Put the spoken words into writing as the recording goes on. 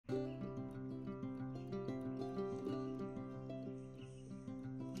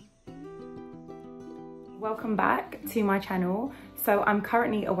Welcome back to my channel. So I'm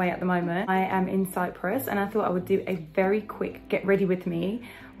currently away at the moment. I am in Cyprus and I thought I would do a very quick get ready with me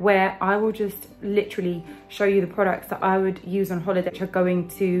where I will just literally show you the products that I would use on holiday, which are going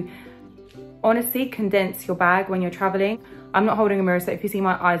to honestly condense your bag when you're traveling. I'm not holding a mirror, so if you see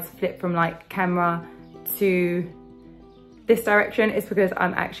my eyes flip from like camera to this direction, it's because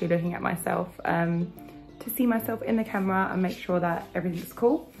I'm actually looking at myself to see myself in the camera and make sure that everything's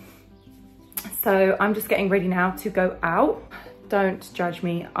cool. So I'm just getting ready now to go out. Don't judge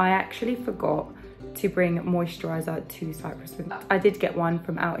me. I actually forgot to bring moisturizer to Cyprus with me. I did get one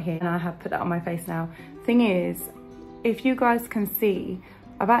from out here and I have put that on my face now. Thing is, if you guys can see,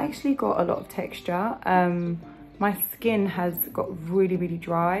 I've actually got a lot of texture. My skin has got really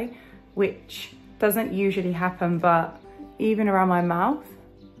dry, which doesn't usually happen, but even around my mouth,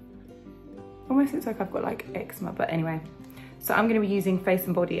 almost looks like I've got like eczema, but anyway. So I'm going to be using Face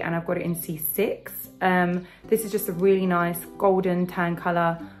and Body and I've got it in C6. This is just a really nice golden tan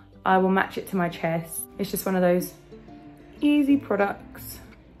colour. I will match it to my chest. It's just one of those easy products.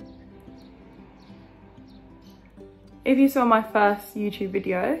 If you saw my first YouTube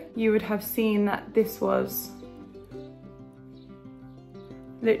video, you would have seen that this was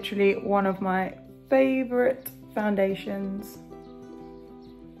literally one of my favourite foundations.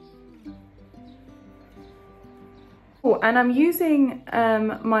 Oh, and I'm using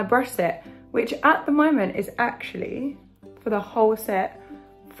my brush set, which at the moment is actually, for the whole set,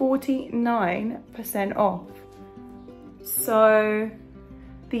 49% off. So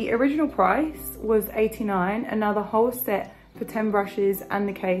the original price was $89 and now the whole set for 10 brushes and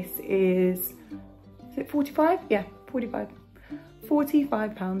the case is it 45? Yeah, 45.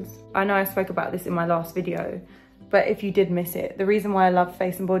 £45. I know I spoke about this in my last video, but if you did miss it, the reason why I love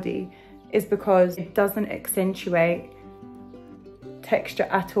Face and Body is because it doesn't accentuate texture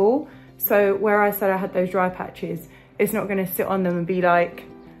at all. So where I said I had those dry patches, it's not going to sit on them and be like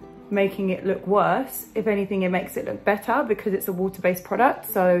making it look worse. If anything, it makes it look better because it's a water-based product.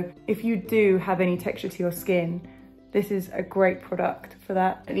 So if you do have any texture to your skin, this is a great product for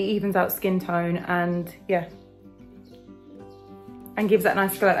that. It evens out skin tone and yeah, and gives that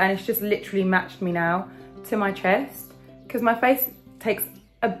nice glow. And it's just literally matched me now to my chest because my face takes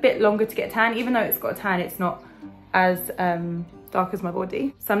a bit longer to get tan. Even though it's got a tan, it's not as dark as my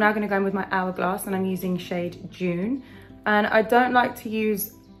body. So I'm now going to go in with my Hourglass and I'm using shade Dune. And I don't like to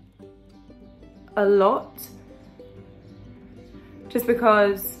use a lot just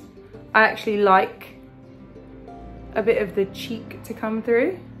because I actually like a bit of the cheek to come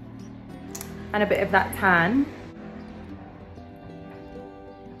through and a bit of that tan.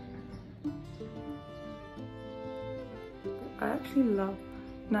 I actually love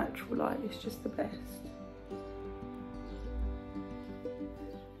natural light, it's just the best.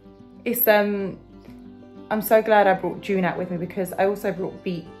 It's I'm so glad I brought Dune out with me because I also brought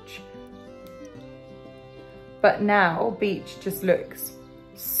Beach. But now Beach just looks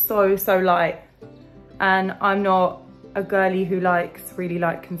so light, and I'm not a girly who likes really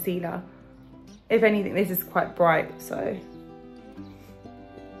light concealer. If anything, this is quite bright, so.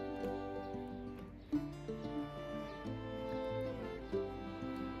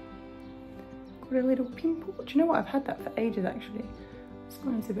 Got a little pimple. Do you know what? I've had that for ages actually. It's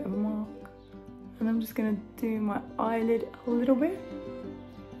gone into a bit of a mark. And I'm just gonna do my eyelid a little bit.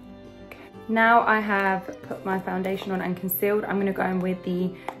 Okay. Now I have put my foundation on and concealed. I'm gonna go in with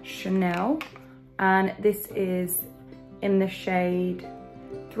the Chanel. And this is in the shade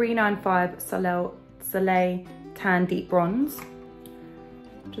 395 Soleil Tan Deep Bronze.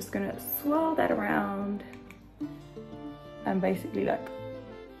 Just gonna swirl that around and basically like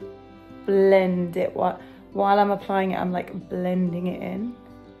blend it. While I'm applying it, I'm like blending it in.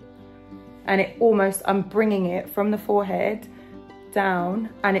 And it almost, I'm bringing it from the forehead down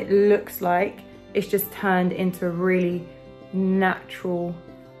and it looks like it's just turned into a really natural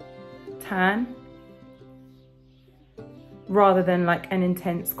tan rather than like an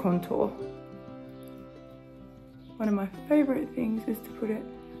intense contour. One of my favorite things is to put it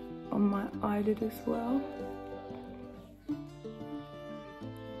on my eyelid as well.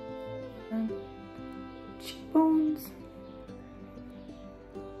 And cheekbones.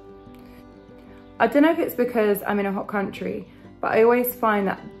 I don't know if it's because I'm in a hot country, but I always find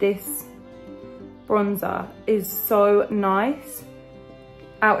that this bronzer is so nice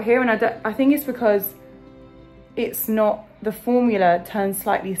out here, and I think it's because it's not, the formula turns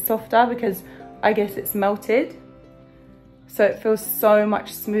slightly softer because I guess it's melted, so it feels so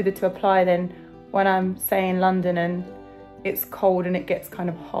much smoother to apply than when I'm say in London and it's cold and it gets kind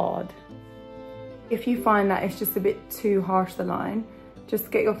of hard. If you find that it's just a bit too harsh, the line,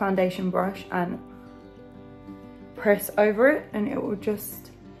 just get your foundation brush and press over it and it will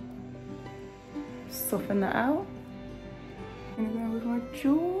just soften that out. I'm gonna go with my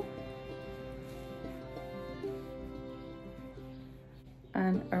jaw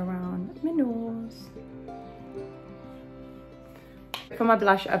and around my nose. For my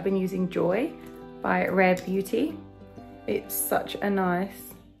blush, I've been using Joy by Rare Beauty. It's such a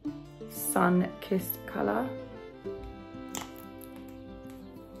nice sun-kissed colour.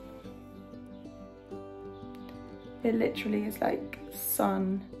 It literally is like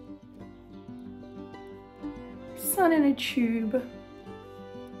sun in a tube.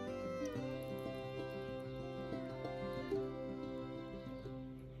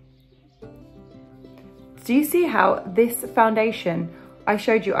 Do you see how this foundation, I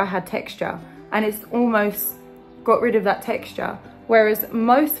showed you I had texture, and it's almost got rid of that texture, whereas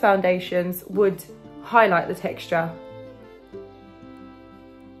most foundations would highlight the texture.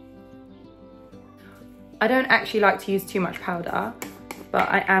 I don't actually like to use too much powder, but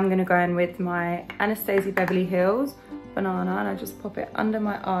I am gonna go in with my Anastasia Beverly Hills Banana, and I just pop it under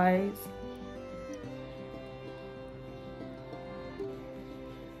my eyes.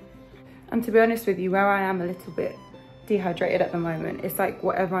 And to be honest with you, where I am a little bit dehydrated at the moment, it's like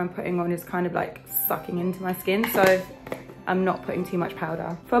whatever I'm putting on is kind of like sucking into my skin, so I'm not putting too much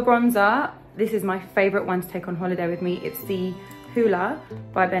powder. For bronzer, this is my favorite one to take on holiday with me. It's the Huda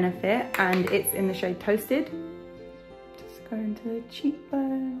by Benefit, and it's in the shade Toasted. Just go into the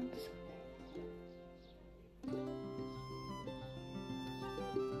cheekbones.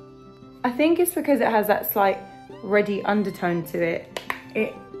 I think it's because it has that slight reddy undertone to it.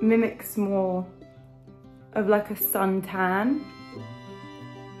 It mimics more of like a suntan.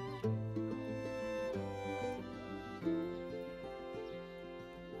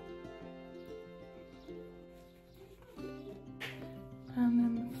 And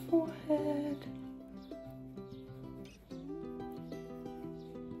then the forehead.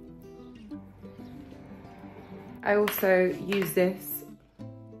 I also use this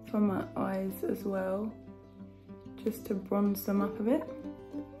for my eyes as well, just to bronze them up a bit.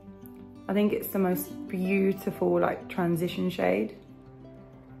 I think it's the most beautiful like transition shade.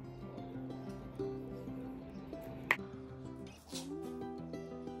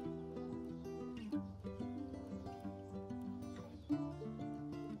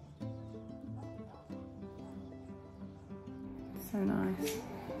 So nice.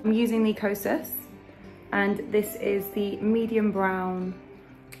 I'm using the Kosas, and this is the medium brown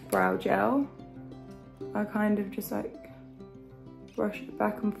brow gel. I kind of just like brush it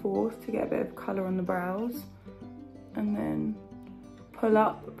back and forth to get a bit of colour on the brows, and then pull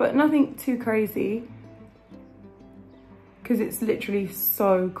up, but nothing too crazy because it's literally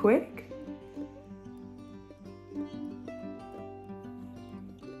so quick.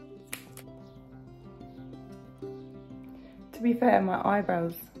 To be fair, my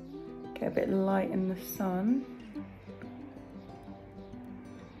eyebrows get a bit light in the sun.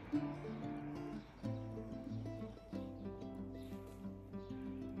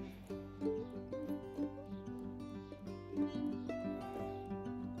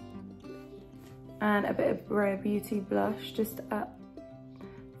 And a bit of Rare Beauty blush just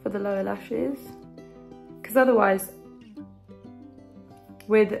for the lower lashes, because otherwise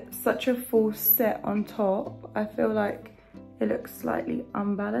with such a full set on top, I feel like it looks slightly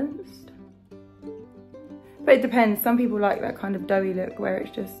unbalanced. But it depends, some people like that kind of doughy look where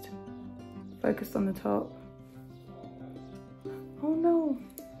it's just focused on the top. Oh no.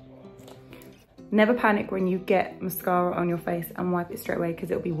 Never panic when you get mascara on your face and wipe it straight away,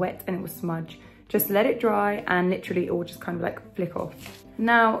 because it'll be wet and it will smudge. Just let it dry and literally it will just kind of like flick off.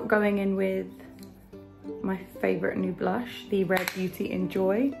 Now going in with my favorite new blush, the Rare Beauty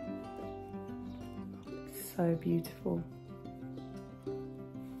Enjoy. So beautiful.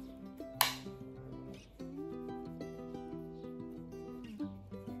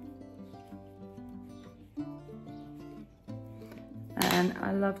 And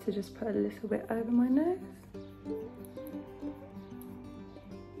I love to just put a little bit over my nose.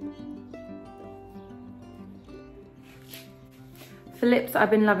 For lips, I've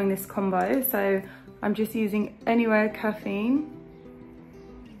been loving this combo, so I'm just using Anywhere Caffeine.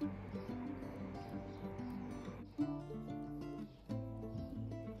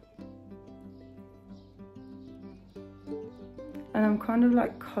 And I'm kind of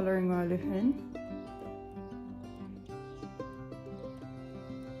like colouring my lip in.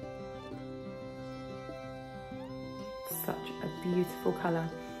 Such a beautiful colour.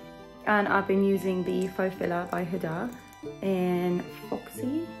 And I've been using the Faux Filler by Huda in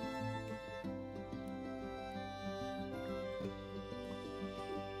Foxy.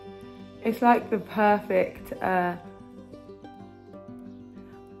 It's like the perfect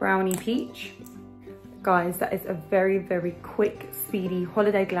Brownie Peach. Guys, that is a very, very quick, speedy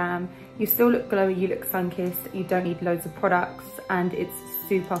holiday glam. You still look glowy, you look sun-kissed, you don't need loads of products, and it's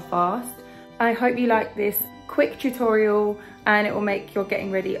super fast. I hope you like this quick tutorial and it will make your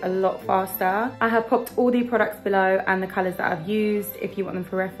getting ready a lot faster. I have popped all the products below and the colours that I've used if you want them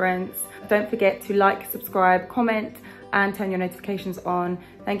for reference. Don't forget to like, subscribe, comment and turn your notifications on.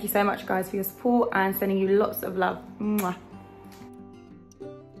 Thank you so much guys for your support and sending you lots of love. Mwah.